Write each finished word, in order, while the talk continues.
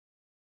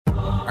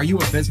Are you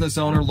a business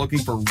owner looking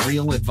for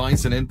real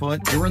advice and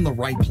input? You're in the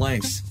right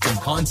place. From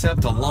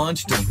concept to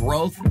launch to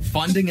growth,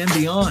 funding, and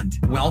beyond.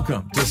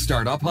 Welcome to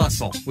Startup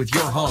Hustle with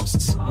your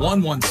hosts.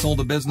 One once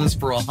sold a business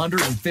for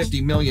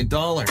 $150 million.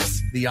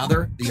 The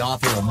other, the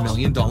author of $1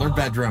 Million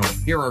Bedroom.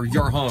 Here are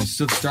your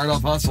hosts of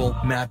Startup Hustle,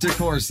 Matt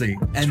DeCoursey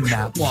and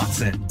Matt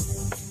Watson.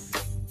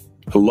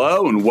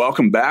 Hello and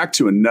welcome back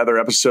to another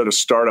episode of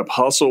Startup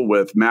Hustle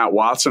with Matt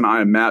Watson. I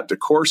am Matt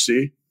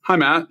DeCoursey. Hi,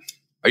 Matt.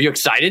 Are you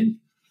excited?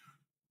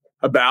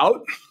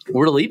 About?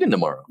 We're leaving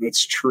tomorrow.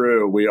 It's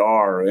true. We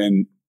are.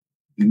 And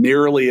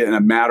merely in a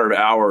matter of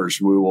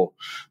hours, we will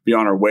be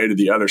on our way to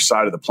the other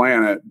side of the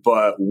planet.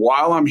 But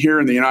while I'm here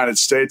in the United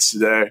States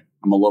today,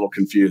 I'm a little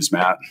confused,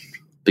 Matt.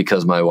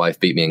 Because my wife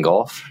beat me in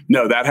golf?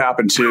 No, that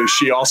happened too.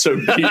 She also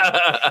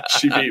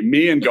beat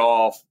me in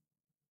golf.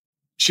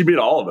 She beat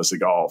all of us at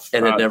golf.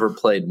 And had never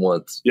played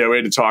once. Yeah, we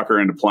had to talk her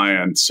into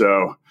playing.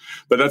 So,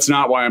 but that's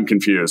not why I'm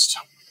confused.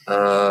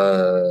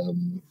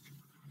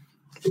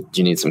 Do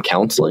you need some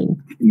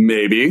counseling?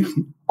 Maybe.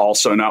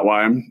 Also not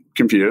why I'm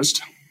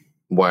confused.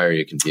 Why are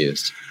you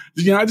confused?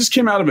 You know, I just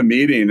came out of a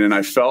meeting and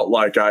I felt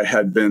like I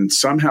had been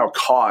somehow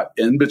caught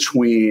in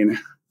between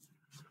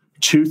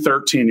two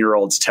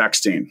 13-year-olds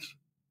texting.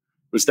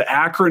 It was the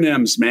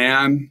acronyms,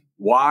 man.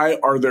 Why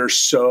are there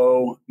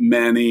so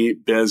many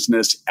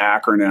business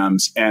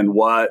acronyms and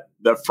what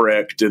the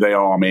frick do they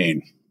all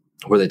mean?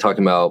 Were they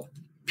talking about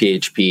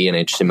PHP and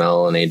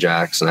HTML and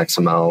AJAX and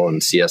XML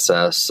and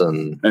CSS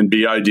and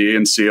BID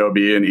and COB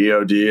and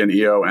EOD and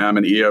EOM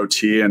and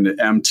EOT and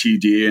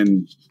MTD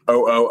and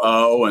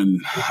OOO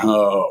and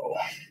oh.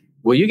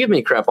 Well, you give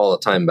me crap all the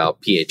time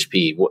about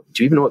PHP.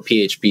 Do you even know what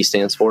PHP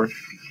stands for?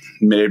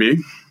 Maybe.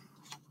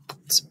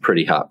 It's a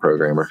pretty hot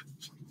programmer.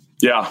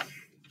 Yeah.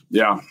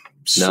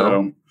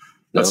 So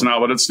that's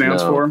not what it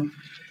stands for?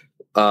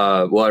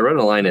 Well, I read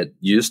a line, it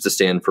used to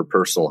stand for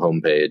personal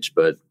homepage,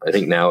 but I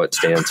think now it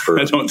stands for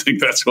I don't think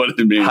that's what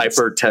it means.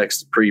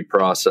 Hypertext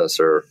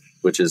Preprocessor,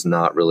 which is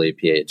not really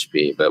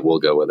PHP, but we'll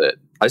go with it.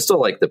 I still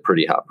like the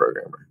pretty hot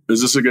programmer.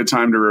 Is this a good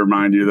time to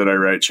remind you that I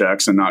write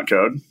checks and not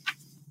code?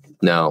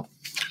 No.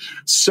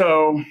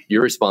 So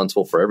you're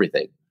responsible for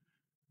everything.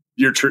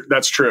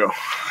 That's true.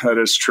 That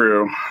is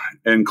true,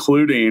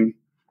 including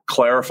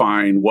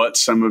clarifying what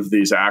some of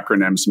these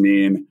acronyms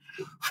mean.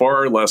 For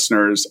our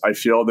listeners, I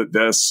feel that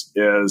this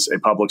is a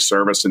public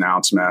service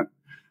announcement.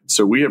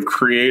 So we have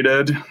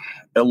created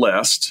a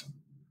list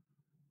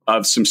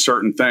of some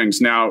certain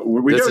things. Now,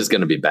 this is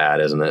going to be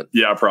bad, isn't it?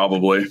 Yeah,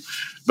 probably.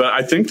 But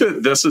I think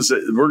that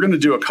we're going to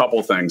do a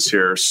couple things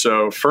here.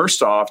 So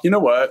first off, you know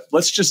what?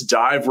 Let's just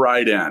dive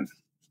right in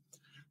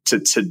to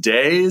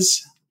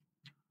today's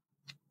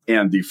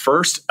and the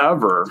first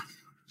ever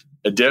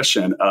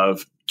edition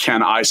of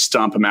Can I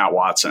Stump Matt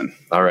Watson?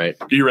 All right.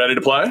 Are you ready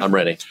to play? I'm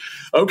ready.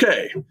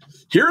 Okay.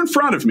 Here in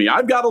front of me,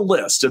 I've got a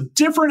list of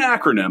different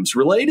acronyms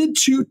related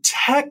to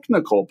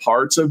technical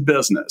parts of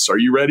business. Are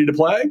you ready to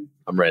play?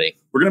 I'm ready.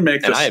 We're going to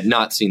make this. And I have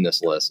not seen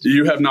this list.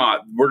 You have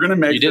not. We're going to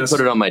make this. You did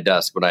put it on my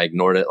desk, but I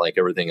ignored it like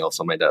everything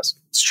else on my desk.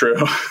 It's true.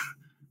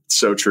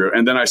 So true.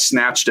 And then I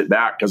snatched it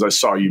back because I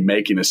saw you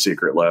making a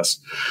secret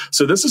list.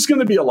 So this is going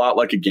to be a lot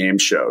like a game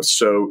show.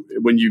 So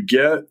when you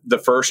get the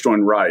first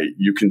one right,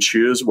 you can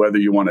choose whether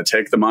you want to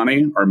take the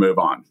money or move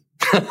on.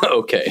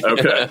 Okay.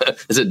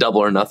 Is it double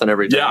or nothing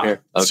every time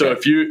here? Okay. So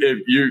if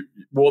you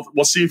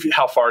we'll see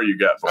how far you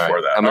get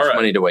before that. How much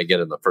money do I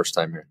get in the first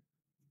time here?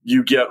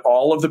 You get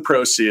all of the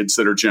proceeds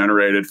that are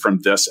generated from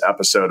this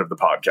episode of the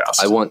podcast.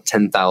 I want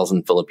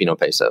 10,000 Filipino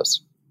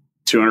pesos.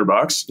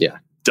 $200? Yeah.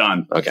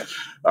 Done. Okay.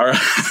 All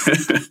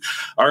right.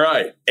 All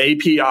right.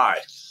 API.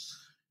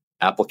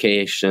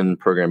 Application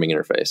Programming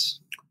Interface.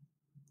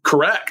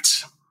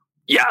 Correct.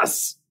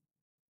 Yes.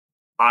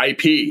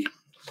 IP.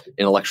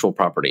 Intellectual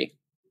property.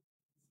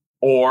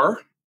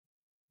 Or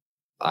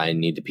I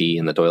need to pee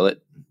in the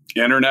toilet.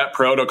 Internet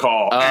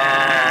protocol.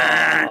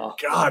 Oh.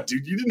 God,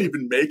 dude, you didn't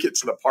even make it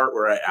to the part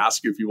where I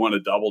ask you if you want to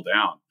double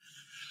down.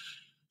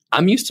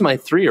 I'm used to my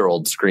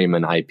 3-year-old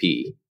screaming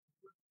IP.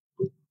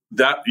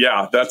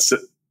 That's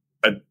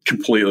a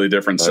completely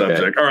different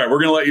subject. Okay. All right, we're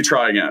going to let you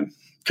try again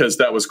because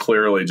that was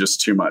clearly just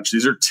too much.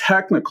 These are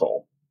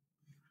technical.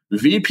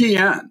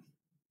 VPN.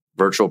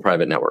 Virtual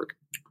Private Network.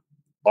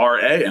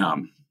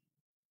 RAM.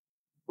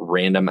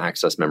 Random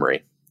Access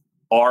Memory.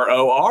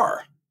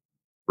 ROR.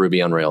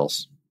 Ruby on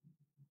Rails.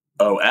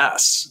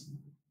 OS.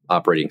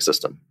 Operating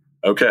System.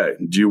 Okay.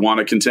 Do you want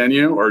to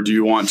continue or do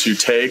you want to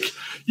take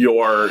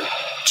your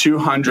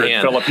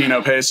 200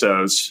 Filipino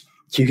pesos?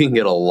 You can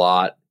get a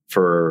lot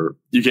for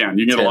you get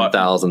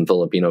 10,000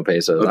 Filipino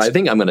pesos. I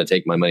think I'm going to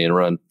take my money and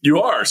run.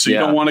 You are. So you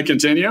don't want to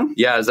continue?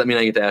 Yeah. Does that mean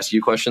I get to ask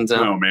you questions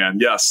now? Oh man.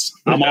 Yes.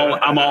 I'm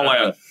all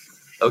in.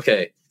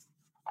 Okay.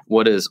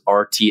 What is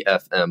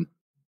RTFM?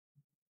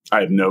 I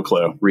have no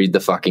clue. Read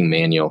the fucking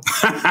manual.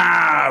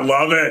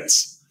 Love it.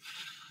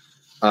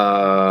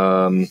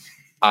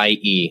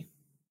 IE.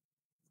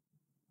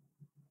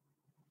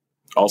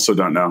 Also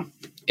don't know.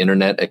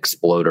 Internet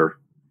Explorer.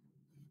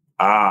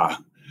 I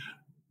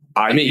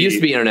mean, it used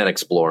to be Internet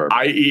Explorer.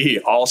 IE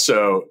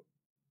also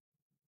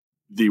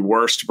the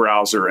worst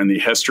browser in the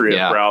history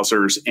of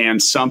browsers,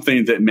 and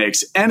something that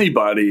makes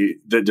anybody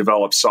that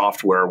develops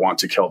software want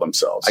to kill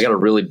themselves. I got a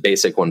really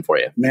basic one for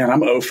you. Man, I'm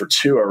 0 for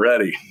 2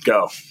 already.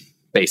 Go.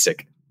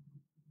 Basic.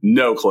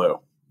 No clue.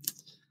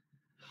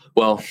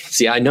 Well,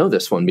 see, I know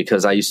this one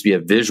because I used to be a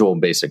Visual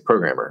Basic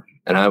programmer.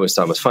 And I always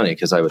thought it was funny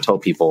because I would tell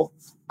people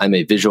I'm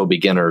a Visual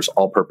Beginner's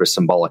all-purpose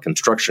symbolic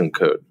instruction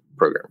code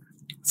programmer.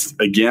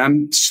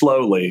 Again,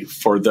 slowly,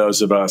 for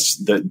those of us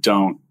that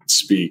don't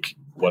speak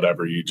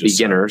whatever you just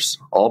Beginners,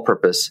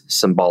 all-purpose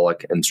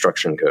symbolic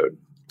instruction code.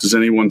 Does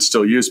anyone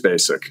still use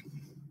BASIC?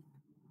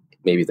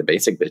 Maybe the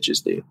basic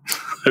bitches do.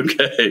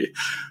 Okay.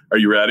 Are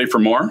you ready for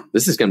more?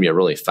 This is going to be a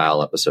really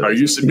foul episode. Are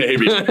you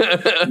maybe?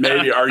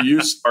 Are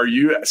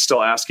you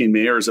still asking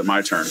me, or is it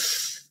my turn?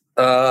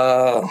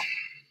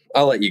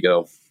 I'll let you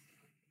go.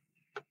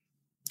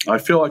 I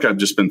feel like I've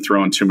just been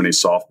throwing too many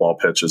softball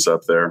pitches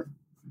up there.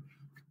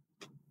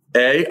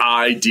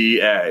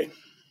 AIDA.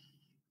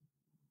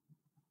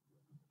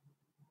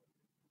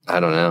 I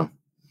don't know.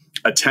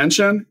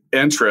 Attention,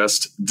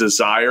 interest,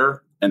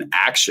 desire, and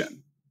action.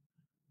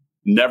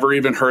 Never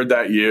even heard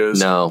that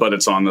used, but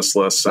it's on this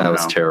list somehow.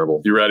 That was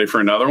terrible. You ready for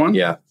another one?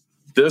 Yeah.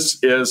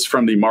 This is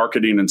from the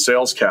marketing and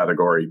sales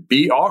category.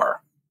 BR.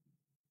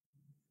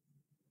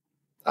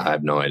 I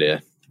have no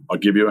idea. I'll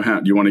give you a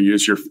hint. You want to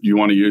use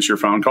your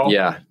phone call?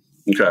 Yeah.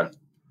 Okay.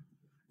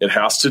 It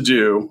has to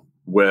do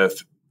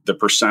with the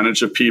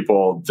percentage of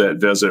people that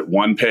visit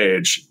one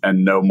page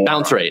and no more.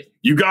 Bounce rate.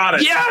 You got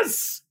it.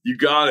 Yes. You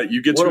got it.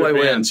 You get to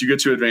advance. You get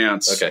to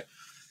advance. Okay.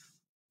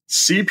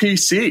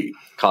 CPC.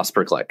 Cost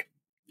per click.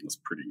 That's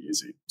pretty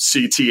easy.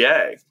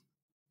 CTA.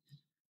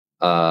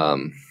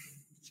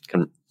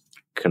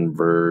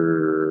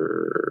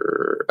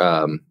 Convert.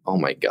 Oh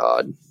my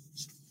God.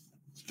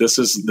 This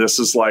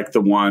is like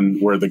the one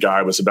where the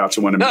guy was about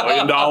to win $1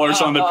 million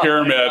on the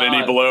pyramid and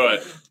he blew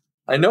it.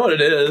 I know what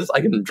it is.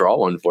 I can draw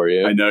one for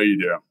you. I know you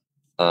do.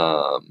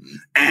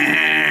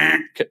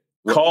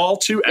 Call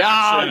to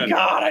action. Oh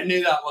God, I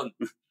knew that one.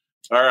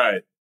 All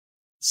right.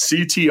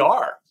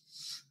 CTR.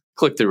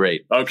 Click-through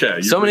rate.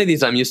 Okay. So many of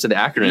these I'm used to the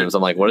acronyms.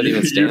 I'm like, what do they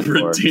even stand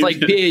for? It's like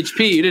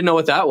PHP. You didn't know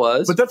what that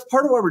was. But that's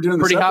part of why we're doing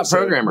this Pretty episode.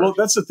 hot programmer. Well,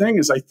 that's the thing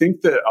is I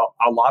think that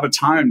a lot of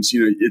times,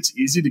 it's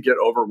easy to get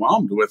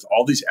overwhelmed with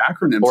all these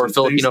acronyms. Or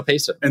Filipino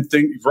peso. And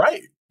think,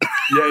 right.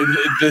 Yeah,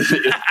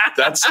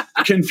 that's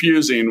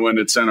confusing when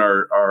it's in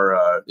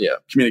our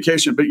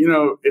communication. But,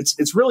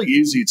 it's really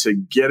easy to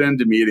get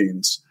into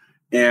meetings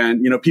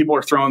and, people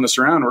are throwing this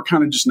around. We're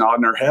kind of just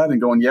nodding our head and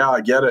going, yeah,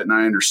 I get it and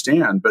I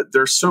understand. But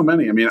there's so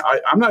many. I mean,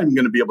 I'm not even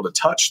going to be able to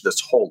touch this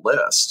whole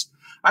list.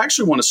 I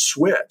actually want to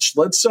switch.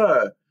 Let's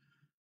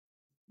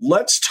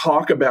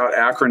talk about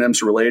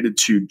acronyms related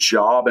to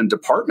job and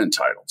department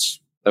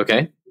titles.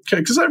 Okay. Okay,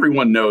 because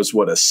everyone knows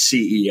what a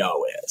CEO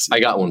is. I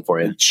got one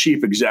for you.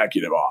 Chief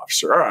Executive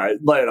Officer. All right,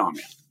 lay it on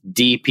me.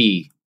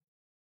 DP.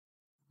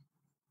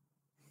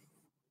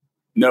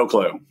 No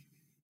clue.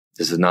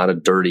 This is not a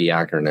dirty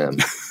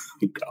acronym.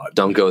 God.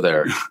 Don't go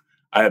there.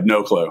 I have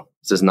no clue.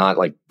 This is not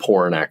like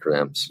porn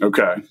acronyms.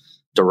 Okay.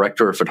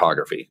 Director of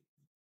photography.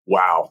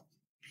 Wow.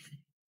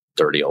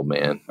 Dirty old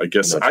man. I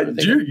guess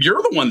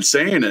you're the one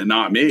saying it,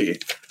 not me.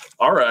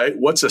 All right.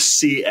 What's a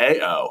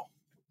CAO?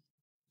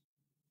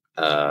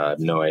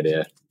 No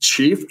idea.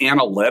 Chief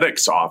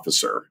Analytics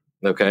Officer.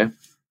 Okay.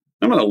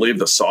 I'm going to leave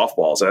the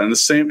softballs out. In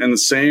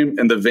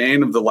the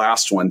vein of the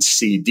last one,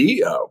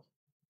 CDO.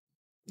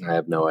 I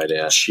have no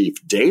idea.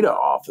 Chief Data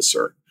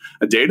Officer.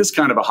 Data is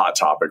kind of a hot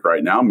topic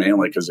right now,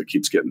 mainly because it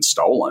keeps getting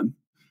stolen.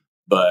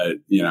 But,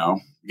 you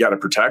got to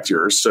protect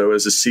yours. So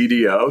is a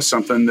CDO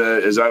something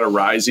is that a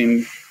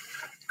rising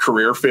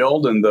career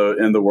field in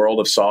the world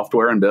of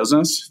software and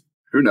business?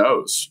 Who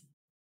knows?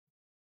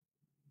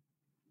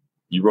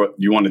 You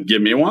want to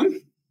give me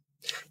one?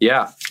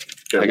 Yeah.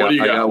 Okay,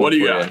 what do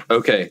you got?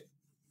 Okay.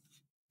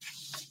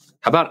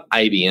 How about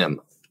IBM?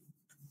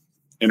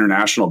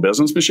 International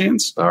Business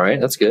Machines? All right,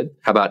 that's good.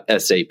 How about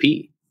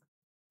SAP?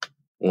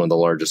 One of the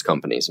largest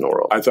companies in the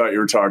world. I thought you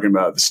were talking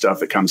about the stuff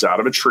that comes out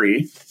of a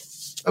tree.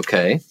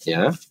 Okay,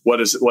 yeah. What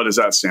does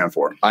that stand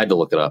for? I had to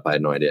look it up. I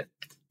had no idea.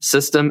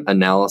 System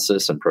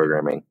Analysis and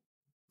Programming.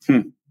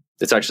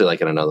 It's actually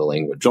like in another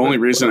language. The only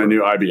reason I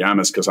knew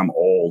IBM is because I'm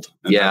old.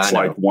 And that's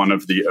like one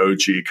of the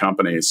OG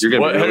companies.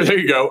 There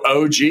you go.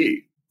 OG.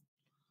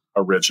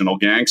 Original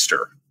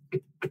Gangster.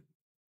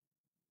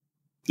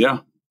 Yeah,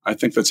 I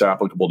think that's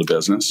applicable to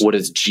business. What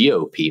does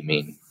GOP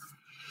mean?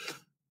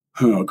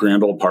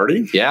 Grand Old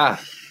Party? Yeah.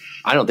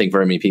 I don't think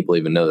very many people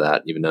even know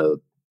that, even though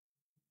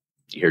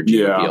you hear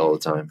GOP all the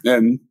time.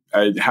 And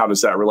how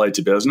does that relate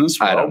to business?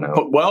 I don't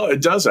know. Well,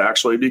 it does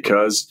actually,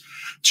 because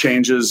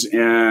changes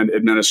in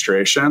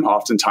administration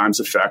oftentimes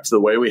affect the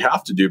way we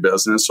have to do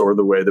business or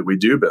the way that we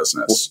do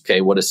business.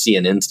 Okay, what does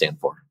CNN stand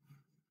for?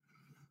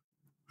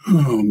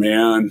 Oh,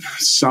 man.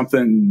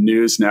 Something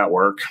news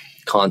network.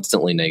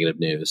 Constantly negative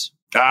news.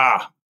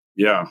 Yeah.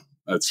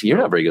 You're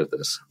not very good at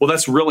this. Well,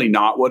 that's really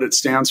not what it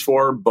stands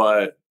for,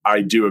 but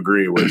I do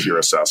agree with your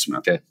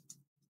assessment. Okay.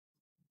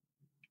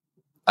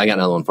 I got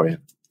another one for you.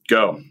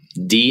 Go.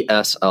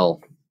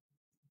 DSL.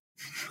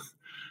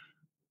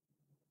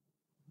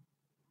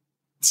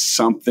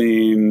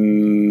 something.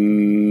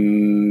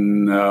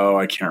 No,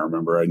 I can't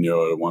remember. I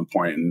knew it at one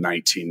point in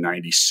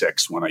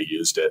 1996 when I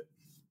used it.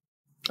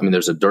 I mean,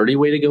 there's a dirty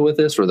way to go with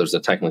this, or there's a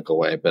technical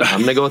way, but I'm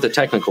going to go with the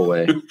technical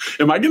way.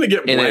 Am I going to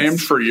get blamed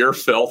for your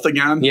filth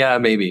again? Yeah,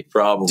 maybe.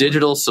 Probably.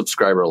 Digital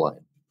subscriber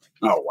line.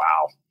 Oh,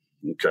 wow.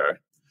 Okay.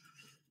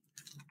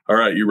 All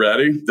right, you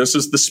ready? This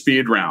is the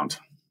speed round.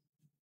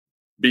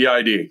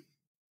 BID.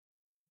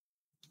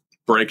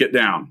 Break it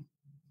down.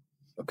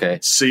 Okay.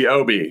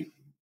 COB.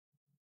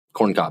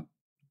 Corn cob.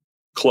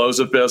 Close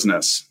of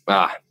business.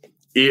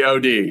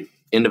 EOD.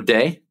 End of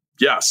day.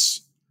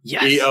 Yes.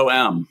 Yes.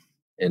 EOM.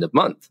 End of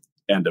month.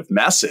 End of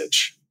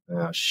message.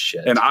 Oh,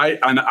 shit. And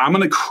I'm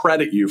going to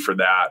credit you for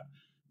that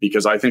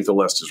because I think the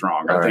list is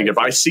wrong. I think if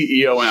I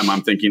see EOM,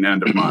 I'm thinking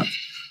end of month.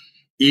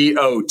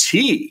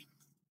 EOT.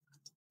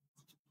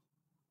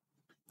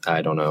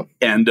 I don't know.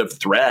 End of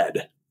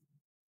thread.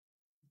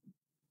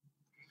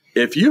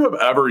 If you have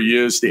ever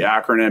used the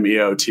acronym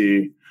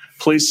EOT,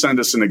 please send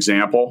us an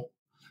example.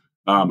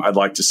 I'd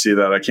like to see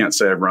that. I can't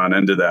say I've run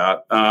into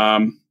that.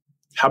 How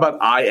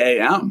about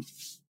IAM?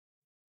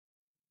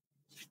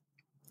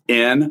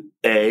 In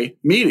a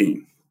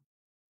meeting.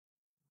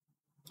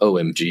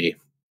 OMG.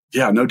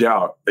 Yeah, no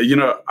doubt. You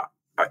know,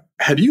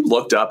 have you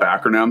looked up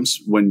acronyms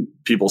when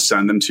people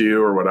send them to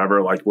you or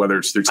whatever, like whether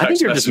it's through text I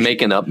think you're message? just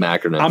making up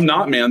acronyms. I'm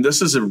not, man.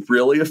 This is a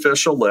really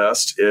official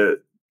list.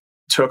 It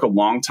took a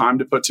long time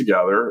to put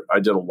together. I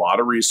did a lot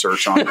of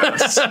research on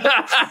this.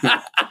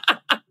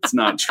 It's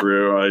not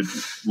true. I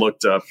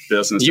looked up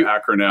business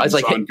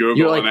acronyms on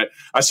Google, and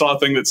I saw a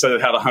thing that said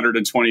it had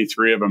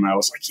 123 of them. I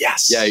was like,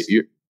 yes.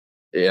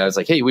 Yeah, I was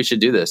like, hey, we should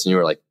do this. And you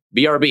were like,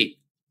 BRB.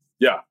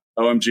 Yeah,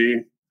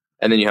 OMG.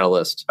 And then you had a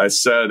list. I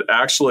said,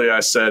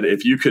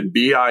 if you could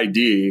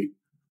BID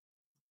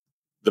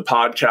the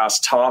podcast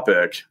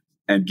topic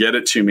and get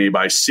it to me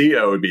by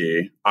COB,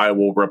 I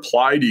will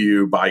reply to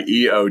you by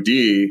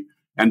EOD.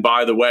 And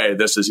by the way,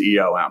 this is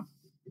EOM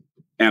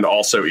and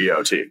also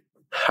EOT.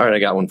 All right, I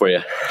got one for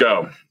you.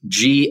 Go.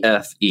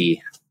 GFE.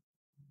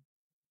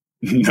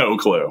 No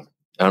clue.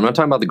 And I'm not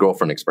talking about the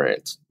girlfriend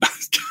experience.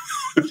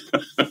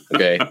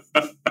 Okay.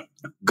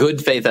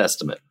 Good faith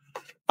estimate.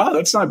 Oh,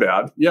 that's not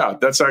bad. Yeah,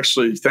 that's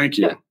actually, thank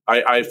you. Yeah.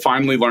 I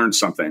finally learned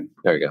something.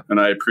 There you go. And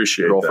I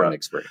appreciate girlfriend that.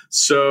 experience.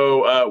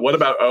 So what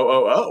about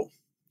OOO?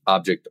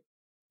 Object.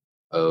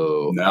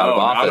 Oh, no, out of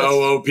office. not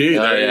OOP.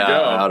 There you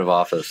go. Out of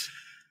office.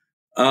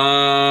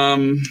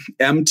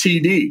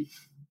 MTD.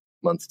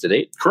 Month to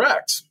date.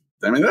 Correct.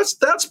 I mean,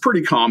 that's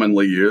pretty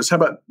commonly used. How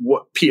about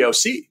what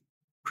POC?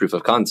 Proof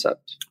of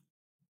concept.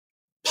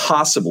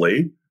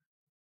 Possibly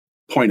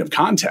point of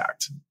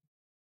contact.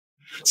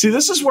 See,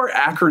 this is where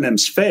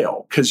acronyms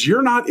fail because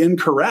you're not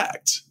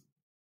incorrect.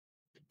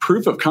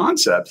 Proof of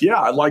concept.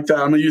 Yeah, I like that.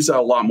 I'm going to use that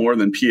a lot more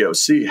than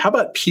POC. How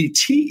about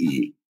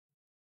PTE?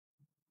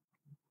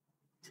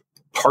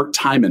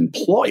 Part-time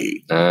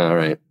employee. All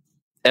right.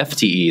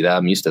 FTE.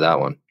 I'm used to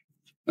that one.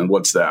 And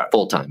what's that?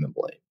 Full-time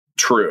employee.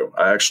 True.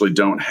 I actually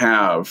don't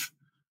have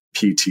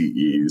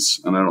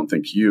PTEs, and I don't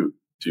think you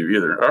do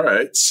either. All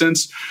right.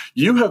 Since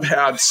you have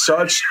had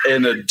such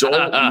an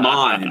adult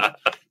mind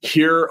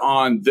here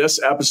on this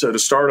episode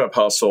of Startup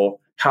Hustle,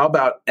 how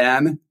about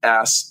NSFW?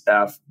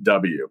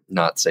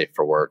 Not safe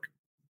for work.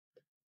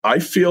 I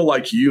feel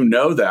like you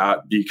know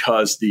that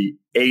because the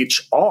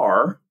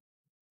HR,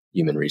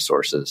 human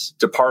resources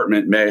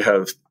department, may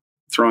have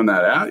thrown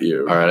that at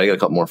you. All right. I got a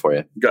couple more for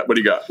you. What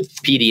do you got?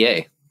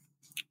 PDA.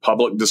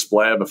 Public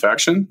display of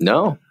affection?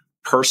 No.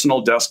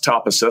 Personal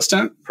desktop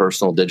assistant?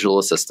 Personal digital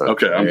assistant.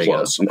 Okay, I'm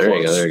close. There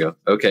you go.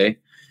 Okay.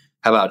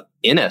 How about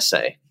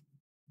NSA?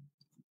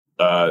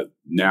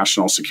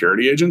 National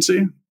Security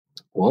Agency?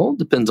 Well,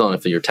 depends on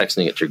if you're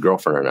texting it to your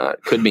girlfriend or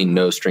not. Could be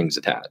no strings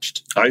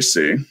attached. I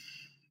see.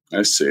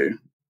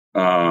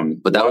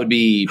 But that would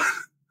be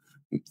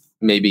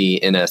maybe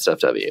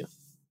NSFW.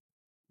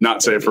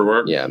 Not safe for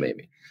work? Yeah,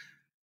 maybe.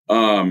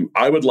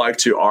 I would like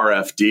to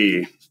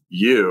RFD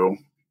you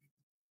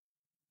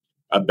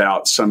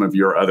about some of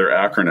your other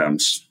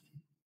acronyms.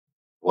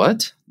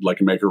 What?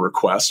 Like make a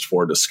request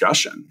for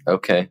discussion.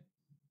 Okay.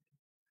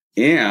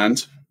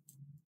 And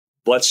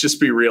let's just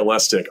be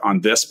realistic.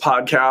 On this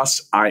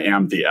podcast, I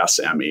am the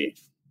SME.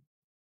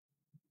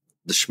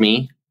 The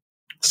SME?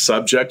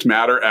 Subject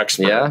matter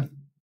expert. Yeah?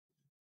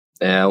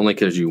 Yeah, only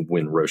because you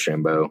win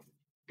Rochambeau.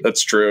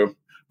 That's true.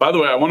 By the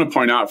way, I want to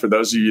point out for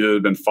those of you that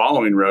have been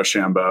following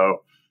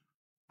Rochambeau,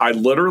 I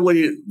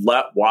literally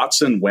let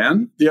Watson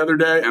win the other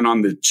day, and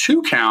on the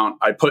 2 count,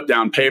 I put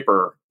down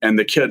paper, and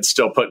the kid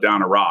still put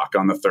down a rock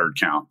on the 3rd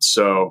count.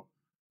 So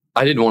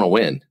I didn't want to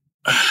win.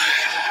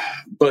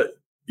 But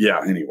yeah,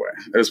 anyway,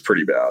 it was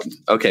pretty bad.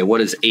 Okay, what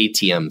does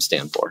ATM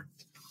stand for?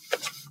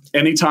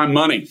 Anytime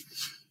money.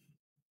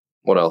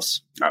 What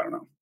else? I don't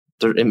know.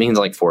 It means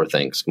like 4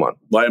 things. Come on.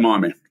 Lay them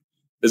on me.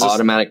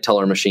 Automatic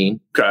teller machine.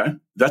 Okay.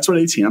 That's what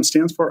ATM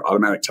stands for?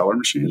 Automatic teller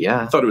machine?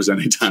 Yeah. I thought it was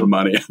anytime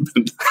money.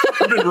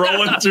 I've been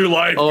rolling through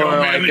life. Or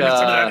going,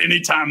 like,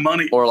 anytime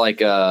money. Or like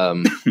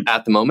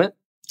at the moment.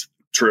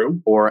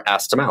 True. Or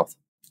ass to mouth.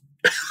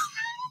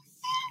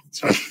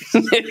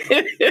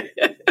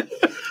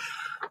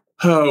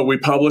 Oh, we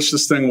published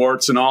this thing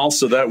warts and all,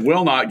 so that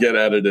will not get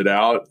edited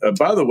out.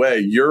 By the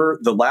way,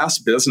 the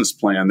last business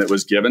plan that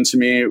was given to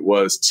me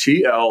was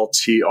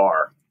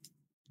TLTR.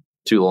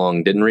 Too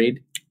long, didn't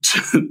read?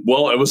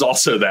 Well, it was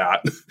also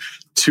that.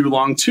 Too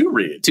long to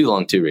read. Too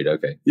long to read,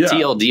 okay. Yeah.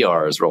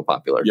 TLDR is real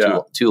popular.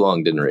 Yeah. Too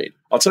long, didn't read.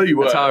 I'll tell you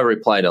what. That's how I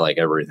reply to like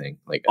everything.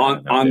 Like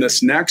on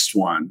this next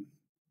one,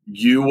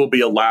 you will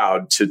be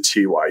allowed to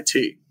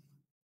TYT.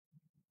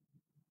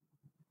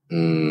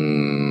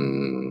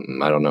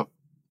 I don't know.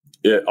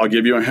 I'll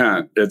give you a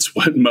hint. It's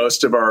what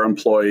most of our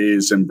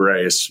employees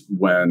embrace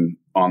when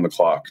on the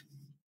clock.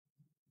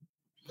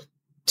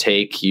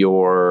 Take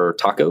your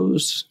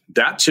tacos.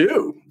 That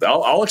too.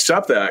 I'll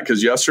accept that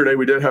because yesterday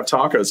we did have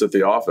tacos at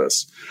the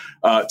office.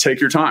 Take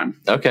your time.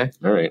 Okay.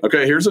 All right.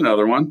 Okay, here's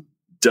another one.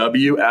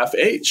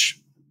 WFH.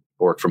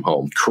 Work from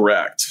home.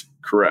 Correct.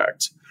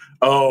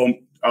 Oh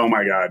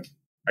my God.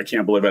 I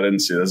can't believe I didn't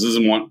see this. This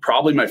is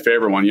probably my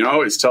favorite one. You know, I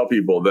always tell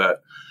people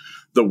that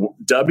the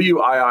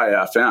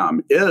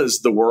WIIFM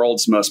is the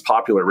world's most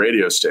popular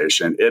radio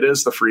station. It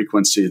is the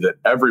frequency that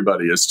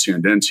everybody is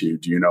tuned into.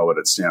 Do you know what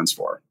it stands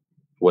for?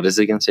 What is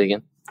it again? Say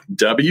again.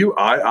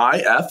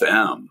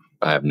 WIIFM.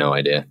 I have no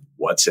idea.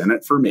 What's in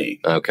it for me?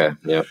 Okay.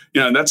 Yeah.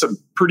 You know,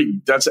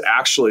 that's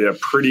actually a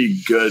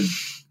pretty good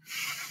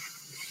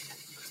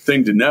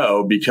thing to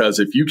know, because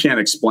if you can't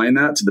explain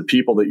that to the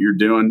people that you're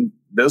doing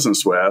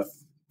business with,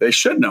 they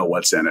should know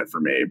what's in it for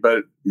me.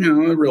 But, you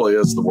know, it really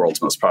is the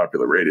world's most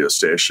popular radio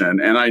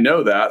station. And I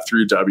know that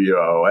through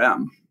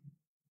WOM.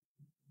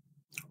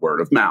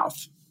 Word of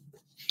mouth.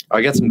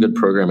 I got some good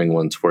programming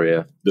ones for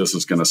you. This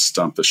is going to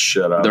stump the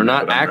shit out of me. They're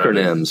not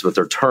acronyms, but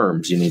they're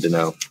terms you need to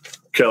know.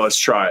 Okay, let's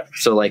try it.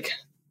 So like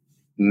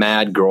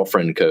mad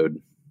girlfriend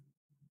code.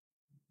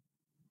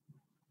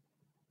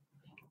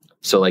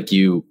 So like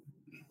you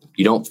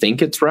don't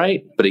think it's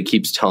right, but it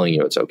keeps telling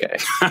you it's okay.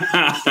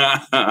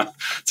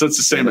 So it's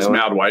the same as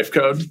mad wife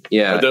code?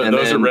 Yeah.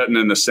 Those are written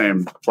in the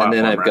same platform. And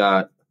then I've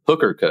got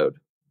hooker code.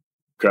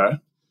 Okay.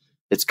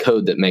 It's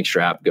code that makes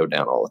your app go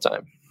down all the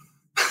time.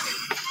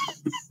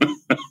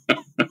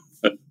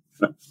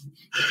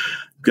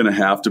 Going to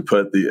have to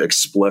put the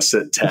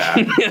explicit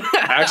tag.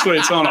 Actually,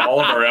 it's on all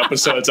of our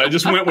episodes. I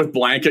just went with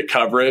blanket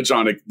coverage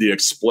on the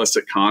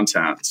explicit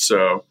content.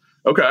 So,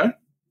 okay.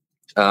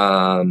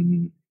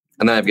 And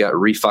then I've got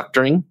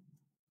refactoring.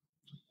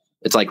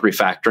 It's like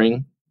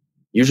refactoring.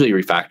 Usually you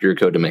refactor your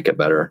code to make it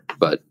better,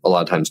 but a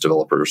lot of times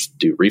developers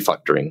do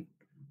refactoring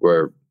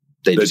where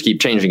they just keep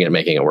changing it and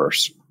making it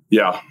worse.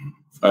 Yeah.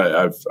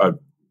 I've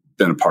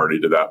been a party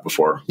to that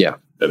before. Yeah.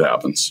 It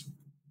happens.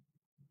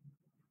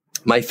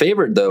 My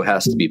favorite, though,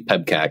 has to be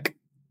PEBCAC.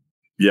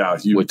 Yeah,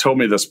 you told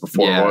me this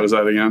before. Yeah. What was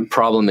that again?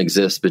 Problem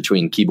exists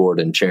between keyboard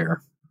and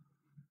chair.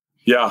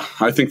 Yeah,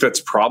 I think that's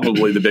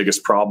probably the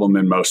biggest problem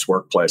in most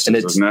workplaces,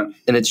 isn't it?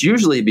 And it's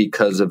usually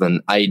because of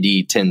an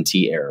ID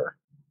 10T error,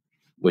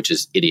 which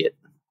is idiot.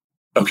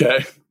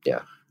 Okay.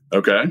 Yeah.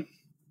 Okay.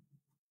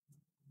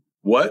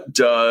 What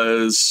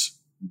does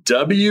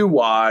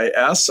WYSIWG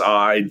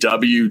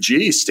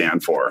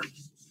stand for?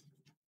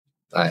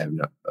 I have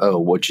no. Oh,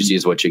 what you see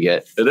is what you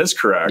get. It is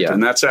correct. Yeah.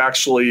 And that's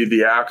actually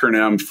the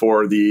acronym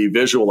for the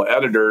visual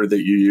editor that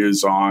you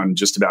use on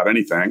just about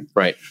anything.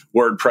 Right.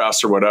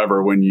 WordPress or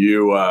whatever. When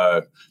you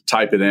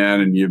type it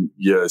in and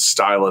you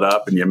style it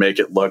up and you make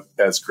it look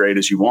as great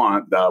as you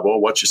want,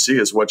 well, what you see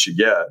is what you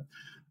get.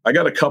 I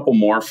got a couple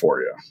more for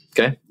you.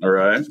 Okay. All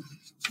right.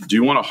 Do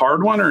you want a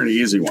hard one or an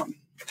easy one?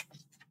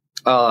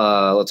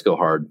 Let's go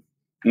hard.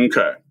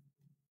 Okay.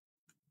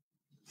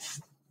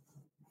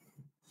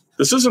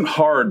 This isn't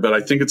hard, but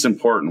I think it's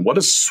important. What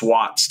does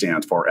SWOT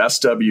stand for?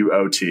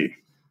 SWOT.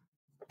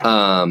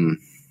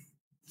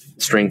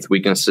 Strength,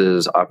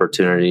 weaknesses,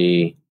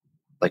 opportunity,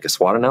 like a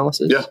SWOT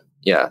analysis? Yeah.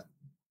 Yeah.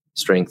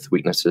 Strength,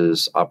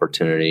 weaknesses,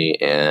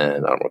 opportunity,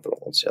 and I don't know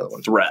what's the other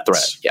one. Threat.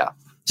 Yeah.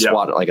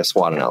 SWOT, like a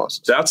SWOT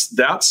analysis.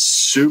 That's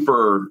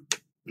super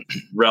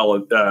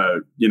relevant.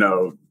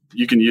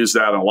 You can use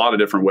that in a lot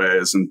of different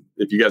ways. And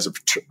if you guys have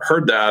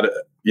heard that,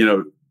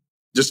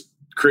 just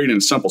creating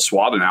a simple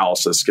SWOT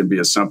analysis can be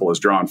as simple as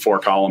drawing 4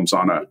 columns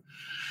on a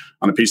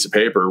piece of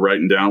paper,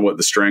 writing down what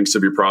the strengths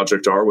of your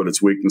project are, what its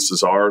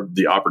weaknesses are,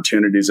 the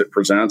opportunities it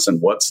presents,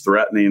 and what's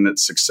threatening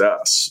its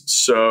success.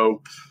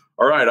 So,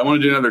 all right, I want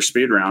to do another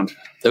speed round.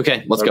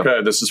 Okay, let's go.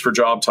 Okay, this is for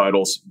job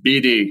titles.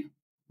 BD.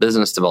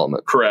 Business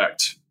development.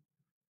 Correct.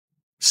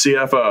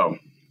 CFO.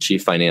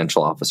 Chief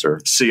Financial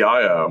Officer.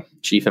 CIO.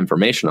 Chief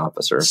Information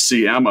Officer.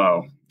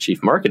 CMO.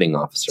 Chief Marketing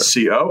Officer.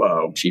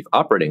 COO. Chief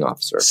Operating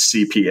Officer.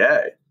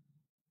 CPA.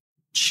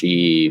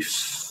 Chief,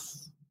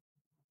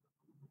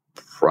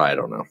 I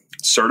don't know.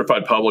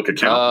 Certified Public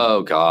Accountant.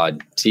 Oh,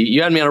 God. See,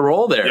 you had me on a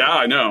roll there. Yeah,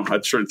 I know. I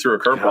threw a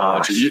curveball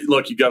at you.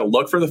 You got to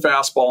look for the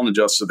fastball and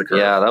adjust to the curve.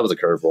 Yeah, that was a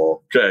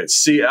curveball. Okay,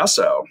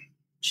 CSO.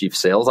 Chief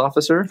Sales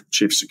Officer.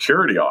 Chief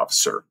Security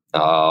Officer.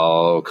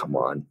 Oh, come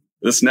on.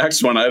 This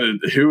next one,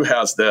 who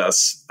has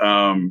this?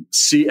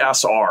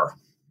 CSR.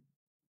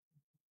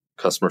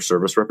 Customer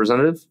Service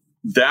Representative.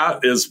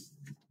 That is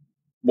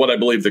what I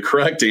believe the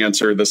correct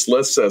answer. This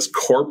list says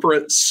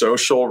corporate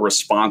social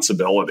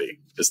responsibility.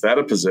 Is that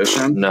a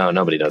position? No,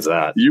 nobody does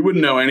that. You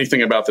wouldn't know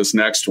anything about this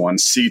next one.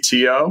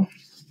 CTO?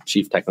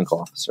 Chief Technical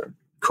Officer.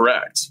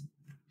 Correct.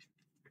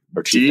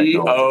 Or Chief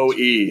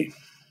DOE.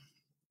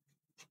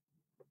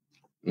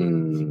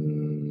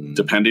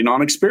 Depending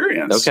on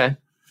experience. Okay.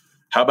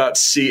 How about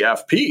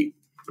CFP?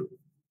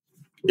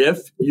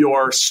 If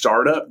your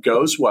startup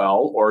goes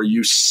well or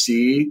you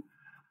see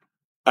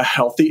a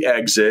healthy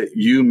exit,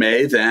 you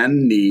may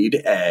then need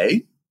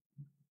a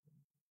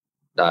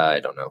I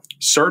don't know.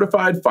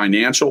 certified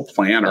financial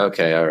planner.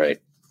 Okay, all right.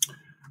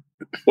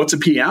 What's a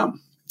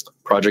PM?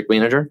 Project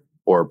manager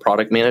or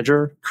product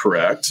manager?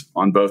 Correct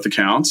on both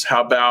accounts.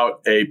 How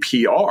about a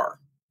PR?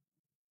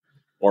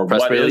 Or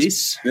Press what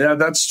release? Yeah,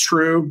 that's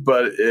true.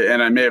 But,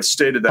 and I may have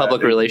stated that.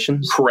 Public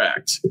relations?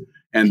 Correct.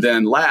 And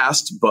then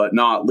last but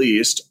not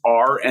least,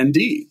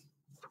 R&D.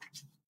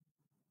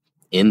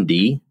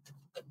 ND?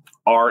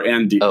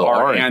 R&D. Oh,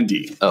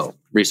 R&D. Oh,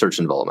 research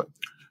and development.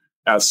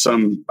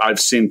 I've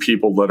seen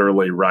people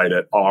literally write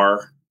it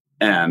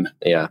R-N-D,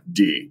 Yeah.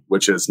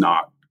 which is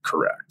not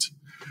correct.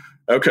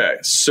 Okay,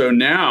 so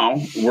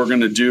now we're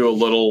going to do a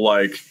little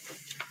like,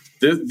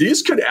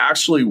 these could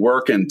actually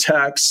work in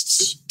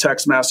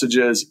text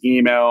messages,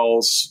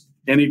 emails,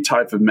 any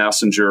type of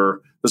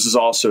messenger. This is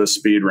also a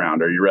speed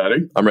round. Are you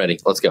ready? I'm ready.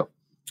 Let's go.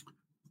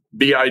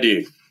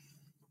 BID.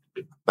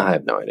 I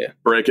have no idea.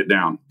 Break it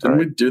down. Didn't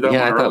we do that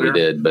Yeah, one I thought earlier? we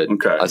did, but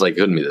Okay. I was like, it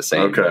couldn't be the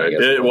same. Okay. I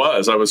guess. It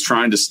was. I was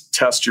trying to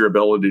test your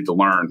ability to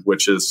learn,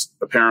 which is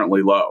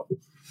apparently low.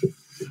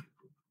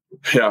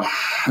 Yeah,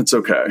 it's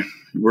okay.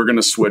 We're going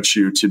to switch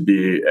you to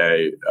be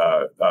a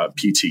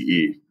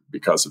PTE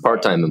because of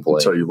Part-time employee.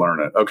 until you learn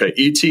it. Okay.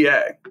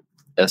 ETA.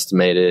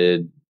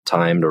 Estimated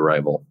timed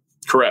arrival.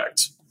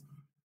 Correct.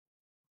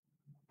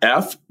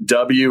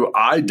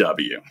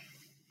 FWIW.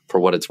 For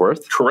what it's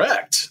worth?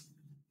 Correct.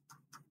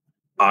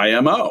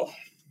 IMO.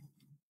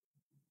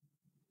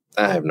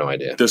 I have no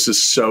idea. This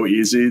is so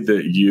easy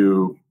that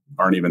you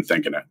aren't even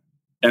thinking it,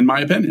 in my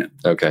opinion.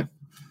 Okay.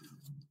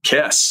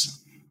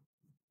 KISS.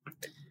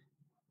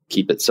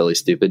 Keep it silly,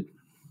 stupid.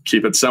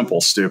 Keep it simple,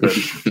 stupid.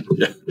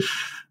 Yeah.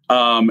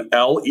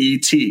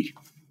 LET.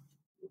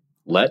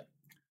 Let?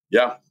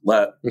 Yeah,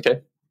 let.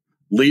 Okay.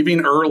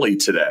 Leaving early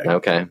today.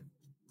 Okay.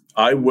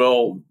 I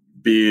will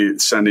be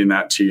sending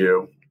that to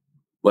you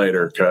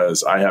later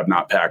because I have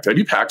not packed. Have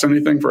you packed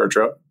anything for a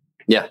trip?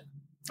 Yeah.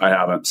 I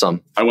haven't.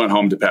 Some. I went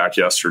home to pack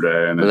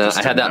yesterday. And then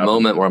I had that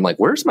moment where I'm like,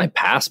 where's my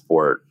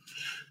passport?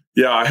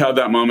 Yeah, I had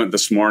that moment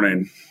this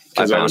morning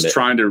because I was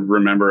trying to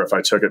remember if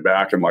I took it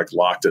back and like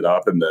locked it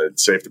up in the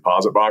safe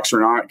deposit box or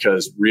not,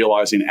 because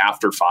realizing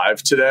after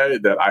 5 today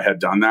that I had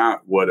done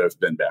that would have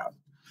been bad.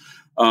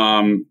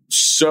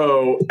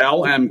 So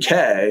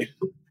LMK,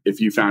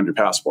 if you found your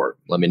passport.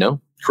 Let me know.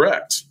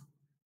 Correct.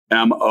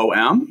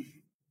 MOM.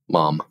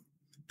 Mom.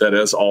 That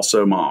is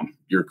also mom.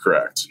 You're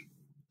correct.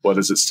 What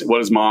does it? What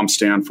does mom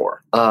stand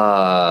for?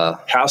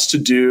 Has to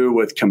do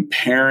with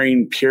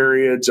comparing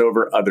periods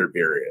over other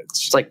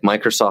periods. It's like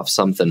Microsoft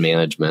something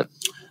management.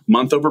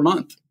 Month over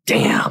month.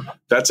 Damn.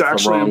 That's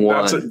actually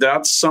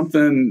that's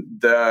something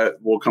that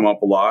will come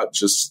up a lot.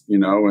 Just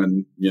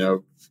and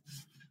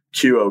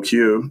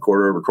QOQ,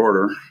 quarter over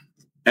quarter.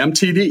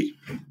 MTD.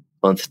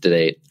 Month to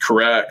date.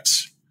 Correct.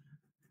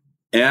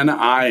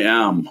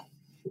 NIM.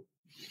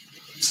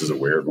 This is a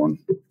weird one.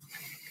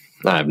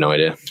 I have no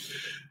idea.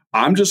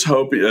 I'm just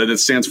hoping that it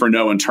stands for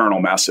no internal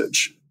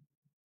message.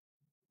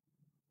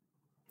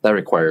 That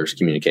requires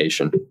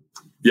communication.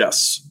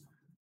 Yes.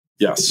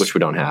 Yes. Which we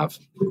don't have.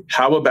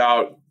 How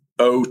about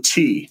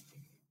OT?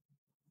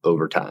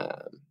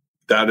 Overtime.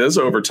 That is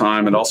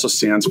overtime. It also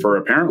stands for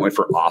apparently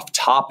for off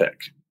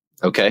topic.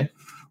 Okay.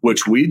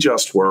 Which we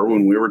just were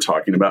when we were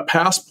talking about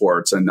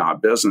passports and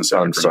not business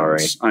acronyms. I'm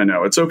sorry. I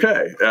know. It's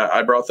okay.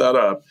 I brought that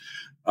up.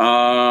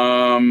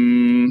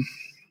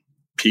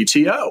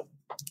 PTO.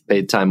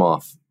 Paid time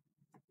off.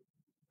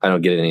 I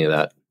don't get any of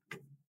that.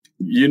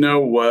 You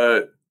know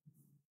what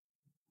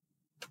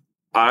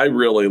I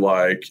really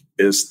like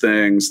is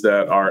things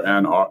that are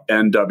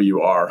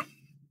NWR.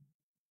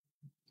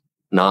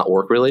 Not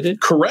work related?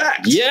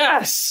 Correct.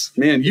 Yes.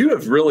 Man, you're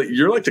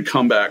like the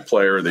comeback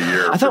player of the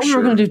year. I thought we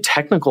were going to do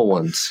technical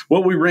ones.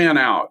 Well, we ran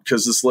out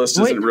because this list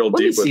isn't real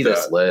deep with that.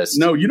 This list.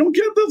 No, you don't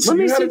get this. Let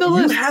me see the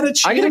list. You had a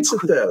chance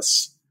at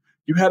this.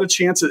 You had a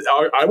chance at.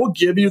 I will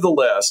give you the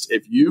list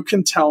if you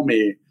can tell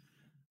me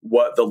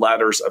what the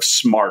letters of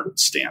SMART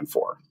stand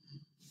for.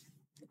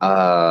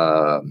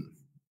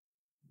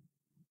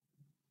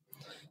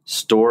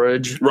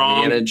 Storage.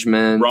 Wrong.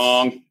 Management.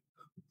 Wrong.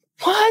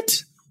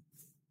 What?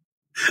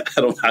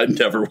 I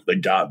never would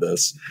have got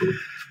this.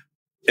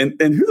 And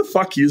who the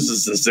fuck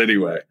uses this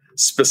anyway?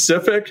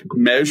 Specific,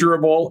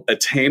 measurable,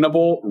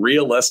 attainable,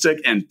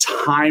 realistic, and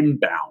time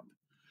bound.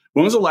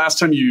 When was the last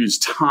time you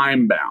used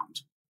time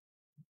bound?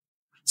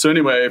 So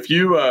anyway, if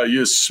you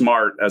use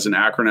SMART as an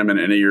acronym in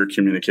any of your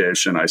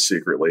communication, I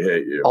secretly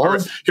hate you.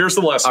 Here's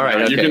the lesson. All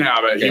right, you can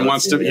have it. Okay, he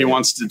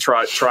wants to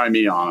try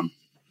me on him.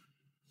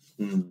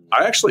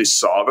 I actually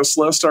saw this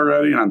list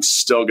already, and I'm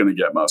still going to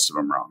get most of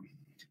them wrong.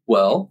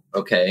 Well,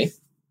 okay.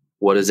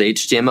 What does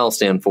HTML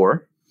stand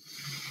for?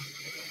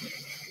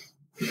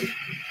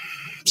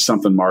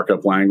 Something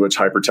markup language,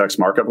 hypertext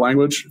markup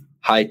language.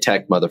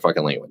 High-tech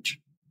motherfucking language.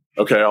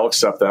 Okay, I'll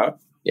accept that.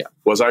 Yeah.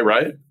 Was I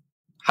right?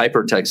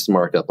 Hypertext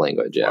markup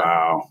language, yeah.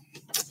 Wow.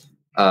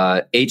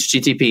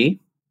 HTTP.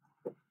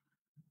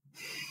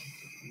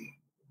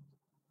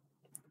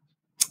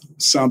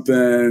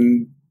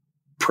 Something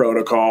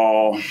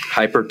protocol.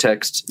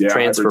 Hypertext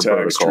transfer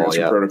protocol.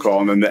 Transfer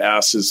protocol. And then the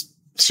S is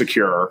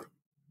secure.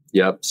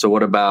 Yep. So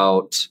what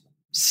about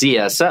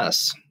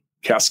CSS?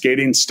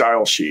 Cascading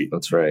style sheet.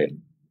 That's right.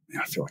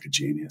 Yeah, I feel like a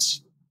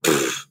genius.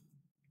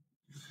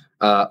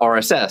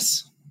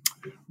 RSS.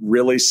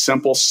 Really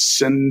simple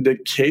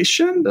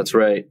syndication. That's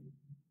right.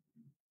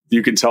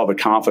 You can tell the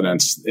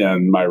confidence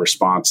in my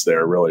response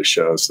there really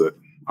shows that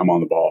I'm on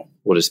the ball.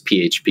 What does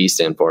PHP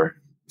stand for?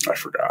 I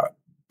forgot.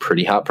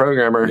 Pretty hot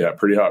programmer. Yeah,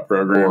 pretty hot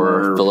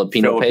programmer. Or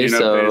Filipino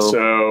peso.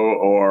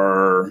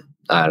 Or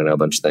I don't know, a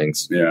bunch of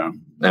things. Yeah.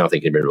 I don't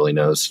think anybody really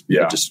knows.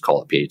 Yeah. You just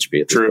call it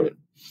PHP at this True. point.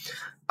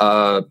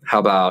 How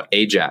about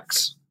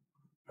Ajax?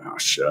 Oh,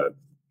 shit.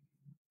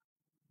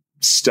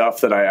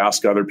 Stuff that I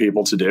ask other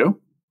people to do?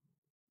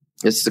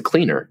 It's the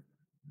cleaner.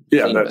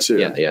 Yeah, Clean that it. too.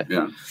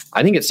 Yeah.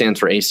 I think it stands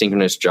for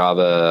asynchronous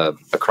Java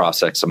across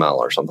XML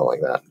or something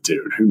like that.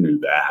 Dude, who knew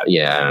that?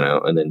 Yeah, I don't know.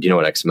 And then do you know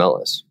what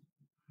XML is?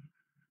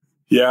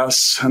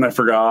 Yes, and I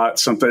forgot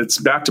something. It's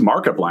back to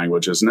markup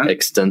language, isn't it?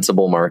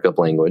 Extensible markup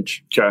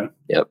language. Okay.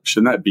 Yep.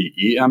 Shouldn't that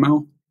be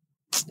EML?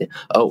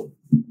 Oh,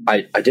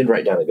 I did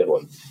write down a good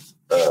one.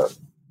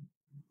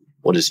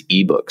 What does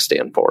ebook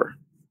stand for?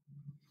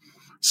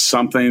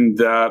 Something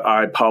that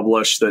I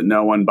publish that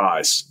no one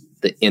buys.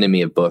 The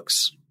enemy of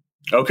books.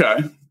 Okay.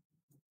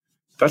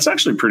 That's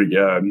actually pretty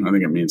good. I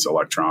think it means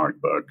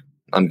electronic book.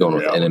 I'm going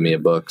with enemy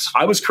of books.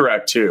 I was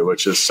correct too,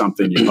 which is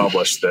something you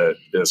publish that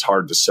is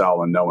hard to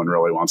sell and no one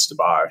really wants to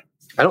buy.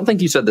 I don't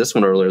think you said this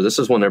one earlier. This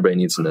is one everybody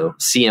needs to know.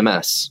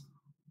 CMS.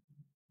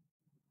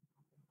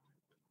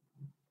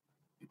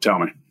 Tell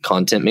me.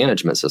 Content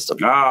management system.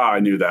 I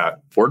knew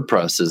that.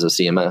 WordPress is a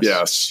CMS.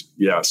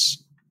 Yes.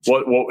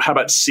 Well, how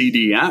about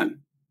CDN?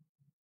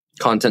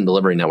 Content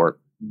delivery network.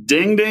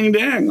 Ding, ding,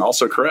 ding.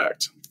 Also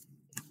correct.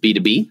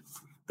 B2B.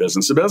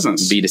 Business to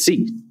business.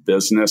 B2C.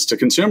 Business to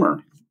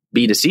consumer.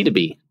 B2C to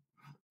B.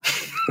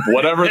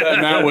 Whatever that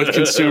meant with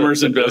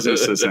consumers and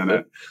businesses in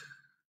it.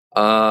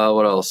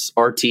 What else?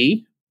 RT.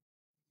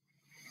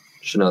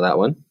 Should know that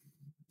one.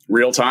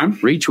 Real time.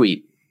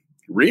 Retweet.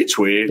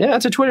 Retweet. Yeah,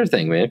 it's a Twitter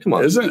thing, man. Come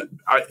on. Isn't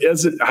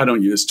I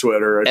don't use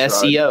Twitter.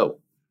 SEO.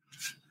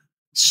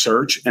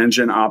 Search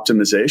engine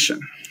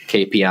optimization.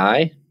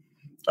 KPI.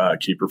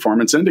 Key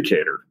performance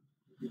indicator.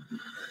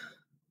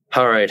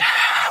 All right.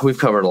 We've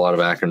covered a lot of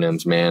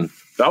acronyms, man.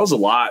 That was a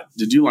lot.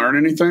 Did you learn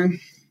anything?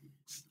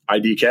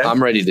 IDK?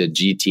 I'm ready to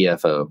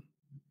GTFO.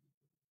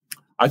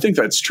 I think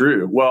that's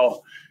true.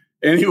 Well,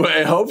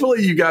 anyway,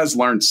 hopefully you guys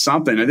learned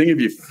something. I think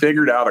if you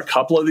figured out a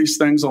couple of these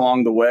things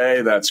along the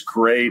way, that's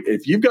great.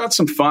 If you've got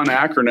some fun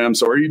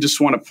acronyms or you just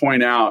want to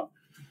point out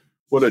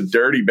what a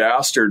dirty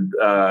bastard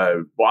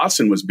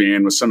Watson was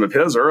being with some of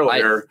his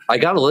earlier. I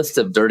got a list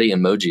of dirty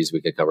emojis we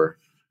could cover.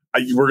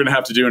 We're going to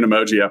have to do an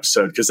emoji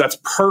episode because that's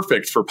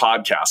perfect for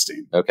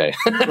podcasting. Okay.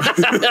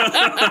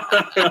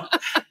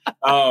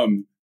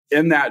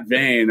 In that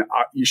vein,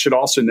 you should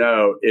also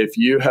know if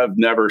you have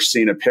never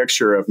seen a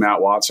picture of Matt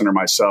Watson or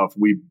myself,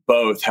 we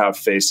both have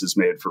faces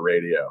made for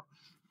radio.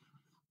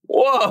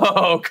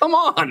 Whoa, come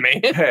on,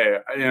 man. Hey,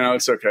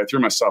 it's okay. I threw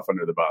myself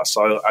under the bus.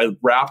 I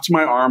wrapped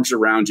my arms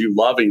around you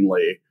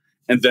lovingly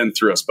and then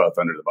threw us both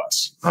under the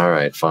bus. All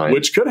right, fine.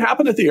 Which could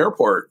happen at the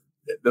airport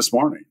this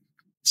morning.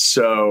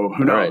 So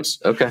who knows?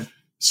 Right. Okay.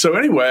 So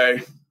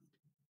anyway,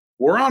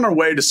 we're on our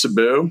way to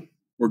Cebu.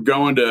 We're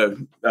going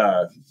to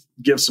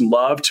give some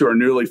love to our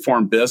newly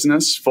formed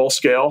business, Full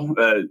Scale,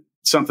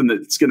 something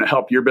that's going to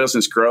help your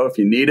business grow if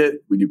you need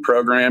it. We do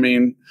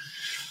programming,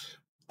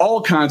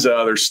 all kinds of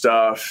other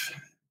stuff.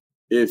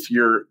 If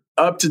you're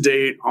up to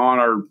date on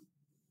our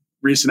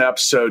recent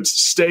episodes,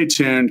 stay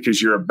tuned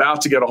because you're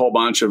about to get a whole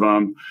bunch of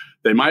them.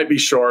 They might be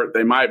short.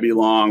 They might be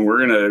long. We're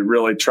going to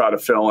really try to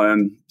fill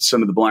in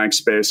some of the blank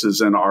spaces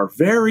in our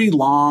very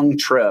long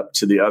trip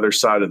to the other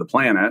side of the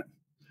planet.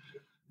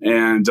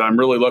 And I'm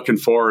really looking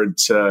forward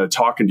to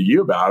talking to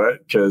you about it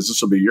because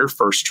this will be your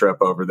first trip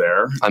over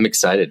there. I'm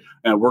excited.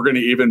 And we're going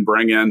to even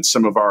bring in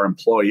some of our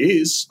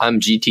employees. I'm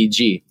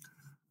GTG.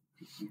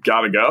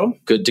 Got to go?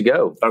 Good to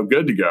go. Oh,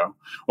 good to go.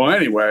 Well,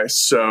 anyway,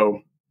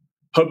 so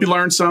hope you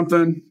learned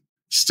something.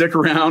 Stick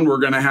around. We're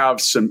going to have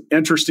some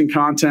interesting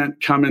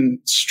content coming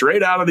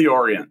straight out of the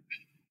Orient.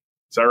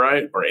 Is that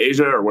right? Or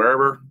Asia or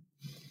wherever?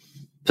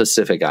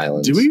 Pacific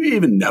Islands. Do we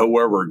even know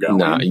where we're going?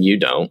 No, you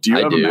don't. Do you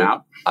have a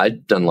map?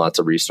 I've done lots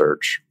of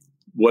research.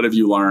 What have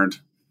you learned?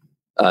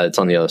 It's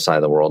on the other side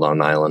of the world on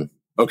an island.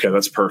 Okay,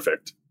 that's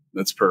perfect.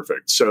 That's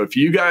perfect. So if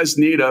you guys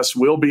need us,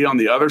 we'll be on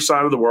the other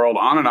side of the world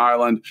on an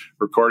island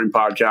recording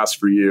podcasts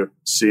for you.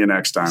 See you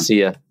next time.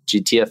 See ya.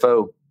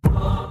 GTFO.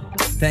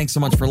 Thanks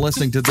so much for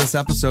listening to this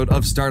episode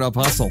of Startup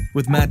Hustle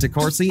with Matt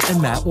DeCourcy and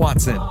Matt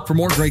Watson. For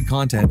more great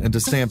content and to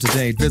stay up to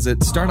date, visit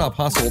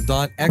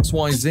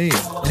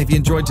startuphustle.xyz. And if you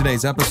enjoyed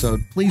today's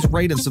episode, please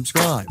rate and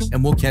subscribe,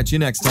 and we'll catch you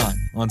next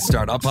time on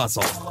Startup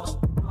Hustle.